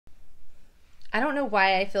I don't know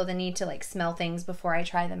why I feel the need to like smell things before I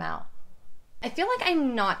try them out. I feel like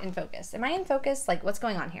I'm not in focus. Am I in focus? Like, what's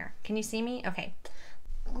going on here? Can you see me? Okay.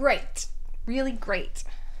 Great. Really great.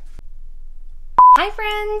 Hi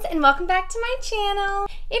friends, and welcome back to my channel.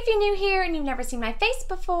 If you're new here and you've never seen my face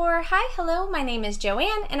before, hi, hello, my name is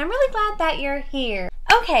Joanne, and I'm really glad that you're here.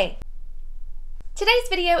 Okay. Today's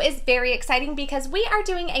video is very exciting because we are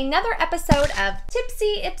doing another episode of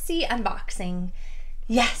Tipsy Ipsy Unboxing.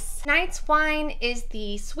 Yes. Tonight's wine is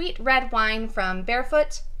the sweet red wine from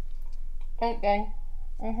Barefoot. Okay.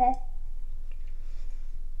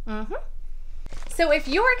 So if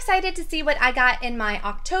you're excited to see what I got in my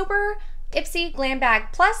October Ipsy Glam Bag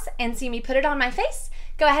Plus and see me put it on my face,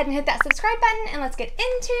 go ahead and hit that subscribe button and let's get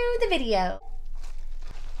into the video.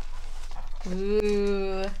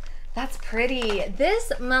 Ooh, that's pretty.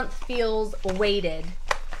 This month feels weighted.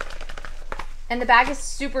 And the bag is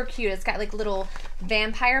super cute. It's got like little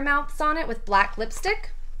vampire mouths on it with black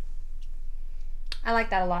lipstick. I like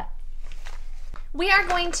that a lot. We are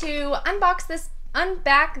going to unbox this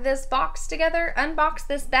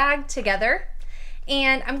bag together.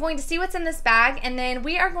 And I'm going to see what's in this bag, and then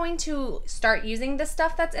we are going to start using the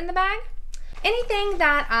stuff that's in the bag. Anything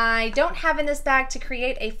that I don't have in this bag to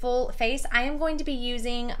create a full face, I am going to be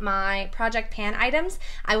using my Project Pan items.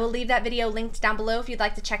 I will leave that video linked down below if you'd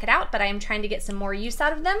like to check it out, but I am trying to get some more use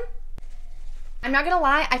out of them. I'm not gonna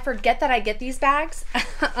lie, I forget that I get these bags.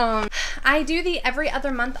 I do the every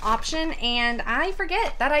other month option and I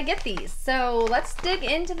forget that I get these. So let's dig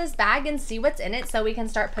into this bag and see what's in it so we can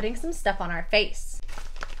start putting some stuff on our face.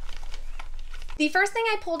 The first thing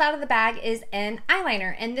I pulled out of the bag is an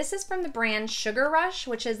eyeliner, and this is from the brand Sugar Rush,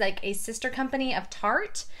 which is like a sister company of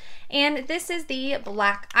Tarte. And this is the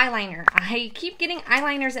black eyeliner. I keep getting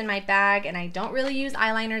eyeliners in my bag and I don't really use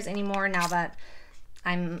eyeliners anymore now that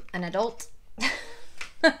I'm an adult.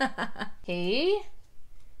 Okay,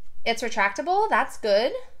 it's retractable, that's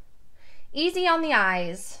good. Easy on the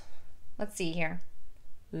eyes. Let's see here.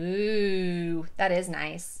 Ooh, that is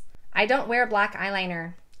nice. I don't wear black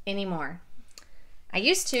eyeliner anymore. I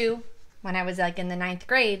used to when I was like in the 9th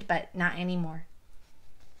grade, but not anymore.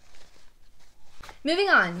 Moving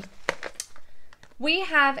on. We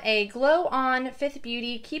have a Glow On Fifth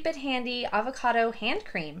Beauty Keep It Handy Avocado Hand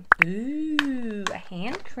Cream. Ooh, a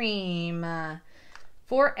hand cream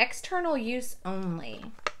for external use only.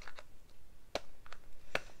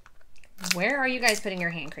 Where are you guys putting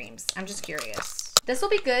your hand creams? I'm just curious. This will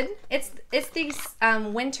be good. It's these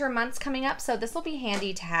winter months coming up, so this will be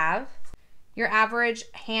handy to have. Your average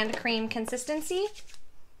hand cream consistency.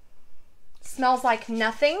 Smells like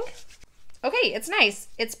nothing. Okay, it's nice.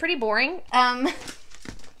 It's pretty boring.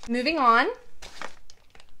 Moving on.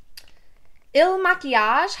 Il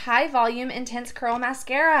Makiage High Volume Intense Curl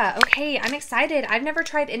Mascara. Okay, I'm excited. I've never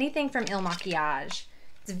tried anything from Il Makiage.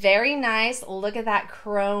 It's very nice. Look at that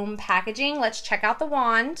chrome packaging. Let's check out the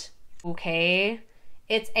wand. Okay,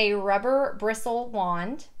 it's a rubber bristle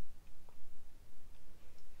wand.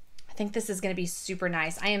 I think this is going to be super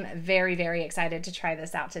nice. I am very, very excited to try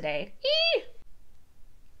this out today. Eee!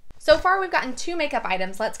 So far, we've gotten 2 makeup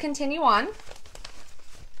items. Let's continue on.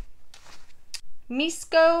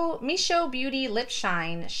 Misho Beauty Lip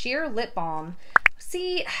Shine Sheer Lip Balm.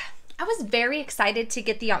 See, I was very excited to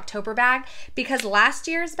get the October bag because last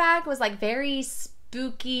year's bag was like very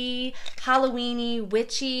spooky, Halloween-y,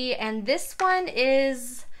 witchy, and this one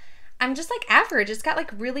is, I'm just like average. It's got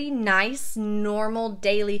like really nice, normal,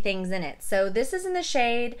 daily things in it. So this is in the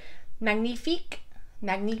shade Magnifique,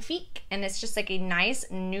 and it's just like a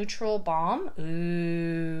nice neutral balm.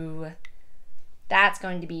 Ooh. That's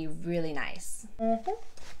going to be really nice.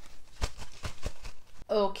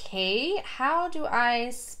 Okay, how do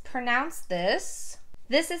I pronounce this?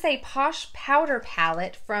 This is a Posh Powder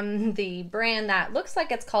Palette from the brand that looks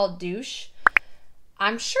like it's called Douche.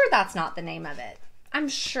 I'm sure that's not the name of it.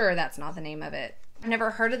 I've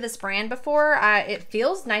never heard of this brand before. It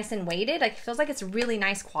feels nice and weighted. Like, it feels like it's really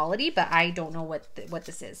nice quality, but I don't know what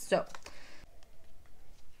this is. So.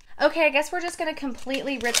 Okay, I guess we're just gonna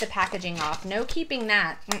completely rip the packaging off. No keeping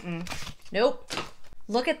that. Nope.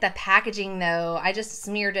 Look at the packaging though. I just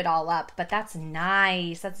smeared it all up, but that's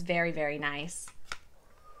nice. That's very, very nice.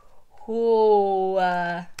 Cool.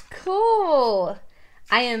 Cool.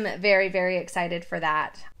 I am very, very excited for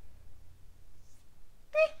that.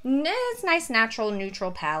 It's a nice natural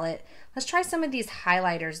neutral palette. Let's try some of these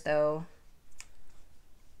highlighters though.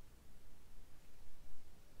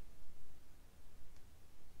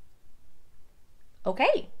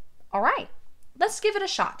 Okay, all right, let's give it a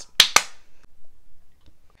shot.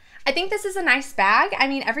 I think this is a nice bag. I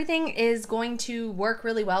mean, everything is going to work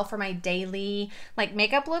really well for my daily like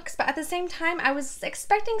makeup looks, but at the same time, I was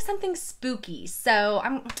expecting something spooky. So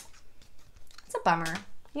it's a bummer,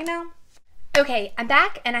 you know? Okay, I'm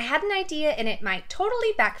back and I had an idea and it might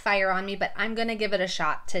totally backfire on me, but I'm gonna give it a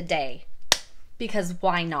shot today because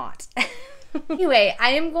why not? Anyway,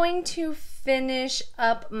 I am going to finish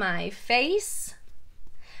up my face.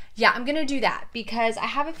 Yeah, I'm gonna do that because I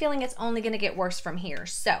have a feeling it's only gonna get worse from here.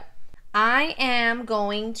 So I am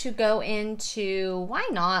going to go into, why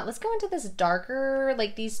not? Let's go into this darker,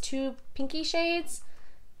 like these two pinky shades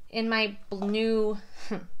in my new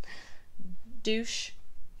douche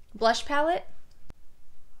blush palette.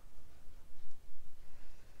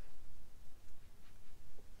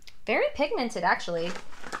 Very pigmented, actually.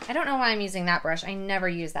 I don't know why I'm using that brush. I never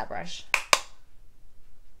use that brush.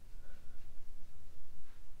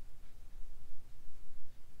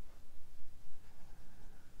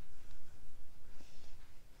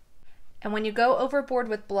 And when you go overboard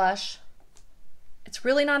with blush, it's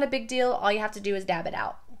really not a big deal. All you have to do is dab it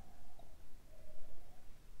out.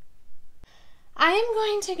 I am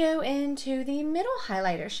going to go into the middle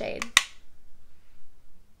highlighter shade.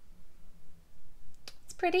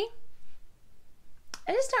 It's pretty.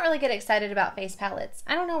 I just don't really get excited about face palettes.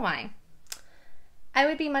 I don't know why. I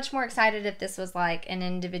would be much more excited if this was like an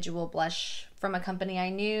individual blush from a company I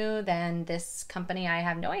knew than this company I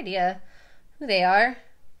have no idea who they are.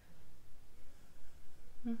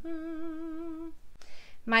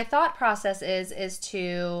 My thought process is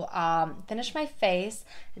to finish my face,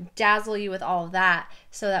 dazzle you with all of that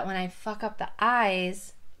so that when I fuck up the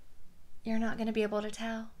eyes, you're not going to be able to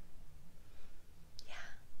tell. Yeah,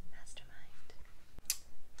 mastermind.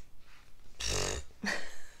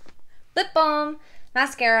 Lip balm,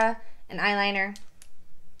 mascara, and eyeliner.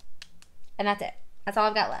 And that's it. That's all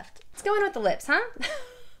I've got left. Let's go in with the lips, huh?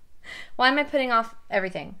 Why am I putting off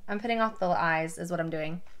everything? I'm putting off the eyes is what I'm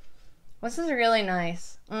doing. This is really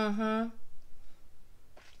nice.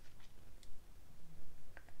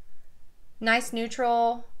 Nice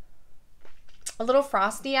neutral. A little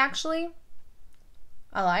frosty, actually.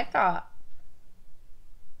 I like that.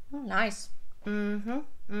 Oh, nice.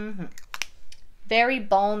 Very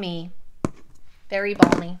balmy. Very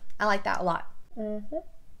balmy. I like that a lot. Okay.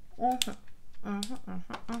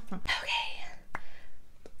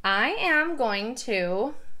 I am going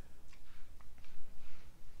to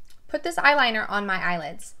put this eyeliner on my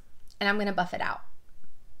eyelids and I'm going to buff it out.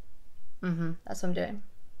 That's what I'm doing.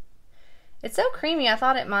 It's so creamy. I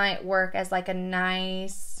thought it might work as like a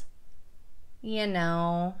nice, you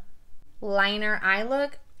know, liner eye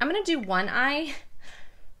look. I'm going to do one eye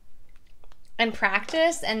and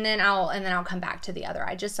practice and then I'll come back to the other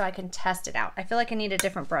eye just so I can test it out. I feel like I need a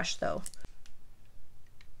different brush though.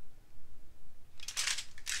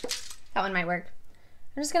 That one might work.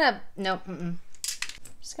 I'm just gonna, nope,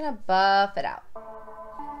 just gonna buff it out.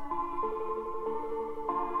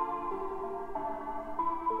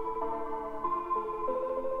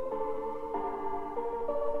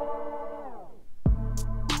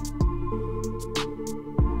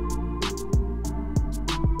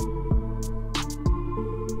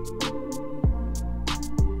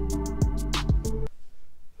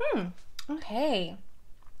 Okay.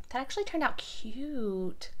 That actually turned out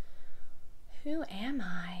cute. Who am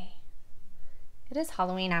I? It is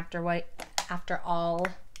Halloween after all.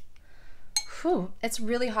 Whew, it's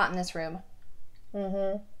really hot in this room.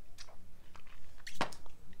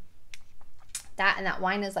 That and that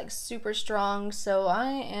wine is like super strong, so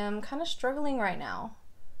I am kind of struggling right now.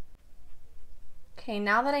 Okay,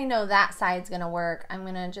 now that I know that side's gonna work, I'm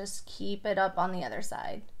gonna just keep it up on the other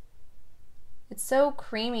side. It's so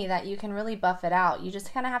creamy that you can really buff it out. You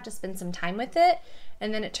just kind of have to spend some time with it.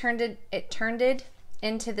 And then it turned it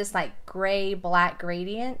into this like gray black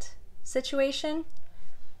gradient situation.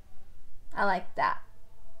 I like that.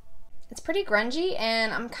 It's pretty grungy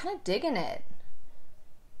and I'm kind of digging it.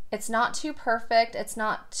 It's not too perfect. It's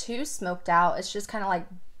not too smoked out. It's just kind of like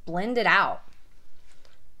blended out.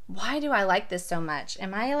 Why do I like this so much?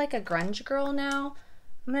 Am I like a grunge girl now?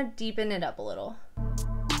 I'm gonna deepen it up a little.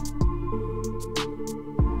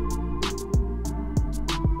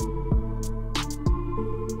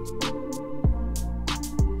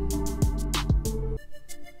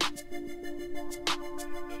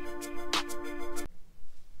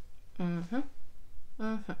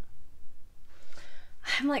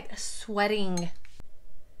 I'm like sweating.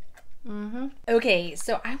 Okay,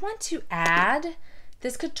 so I want to add,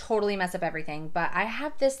 this could totally mess up everything, but I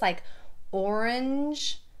have this like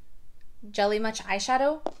orange Jelly Much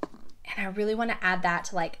eyeshadow and I really want to add that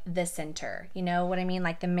to like the center, you know what I mean?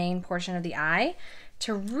 Like the main portion of the eye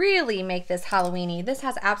to really make this Halloween-y. This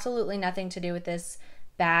has absolutely nothing to do with this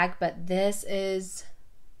bag, but this is,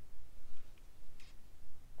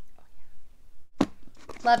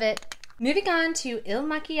 love it. Moving on to Il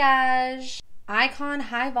Maquillage Icon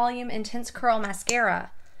High Volume Intense Curl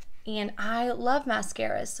Mascara. And I love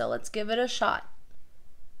mascaras, so let's give it a shot.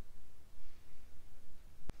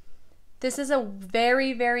 This is a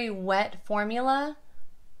very, very wet formula.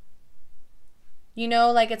 You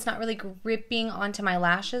know, like it's not really gripping onto my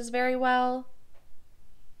lashes very well.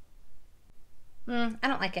 I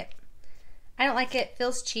don't like it. I don't like it.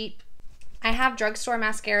 Feels cheap. I have drugstore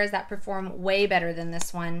mascaras that perform way better than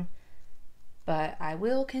this one, but I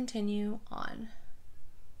will continue on.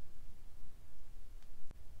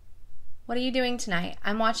 What are you doing tonight?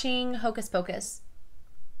 I'm watching Hocus Pocus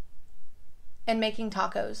and making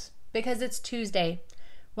tacos because it's Tuesday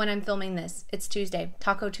when I'm filming this. It's Tuesday,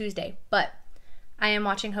 Taco Tuesday, but I am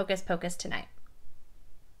watching Hocus Pocus tonight.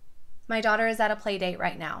 My daughter is at a play date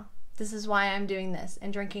right now. This is why I'm doing this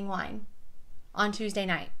and drinking wine on Tuesday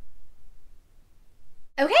night.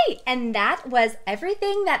 Okay, and that was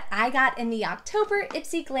everything that I got in the October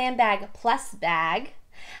Ipsy Glam Bag Plus bag.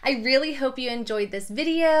 I really hope you enjoyed this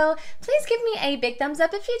video. Please give me a big thumbs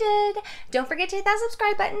up if you did. Don't forget to hit that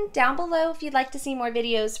subscribe button down below if you'd like to see more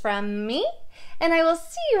videos from me. And I will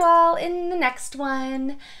see you all in the next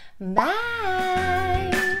one. Bye!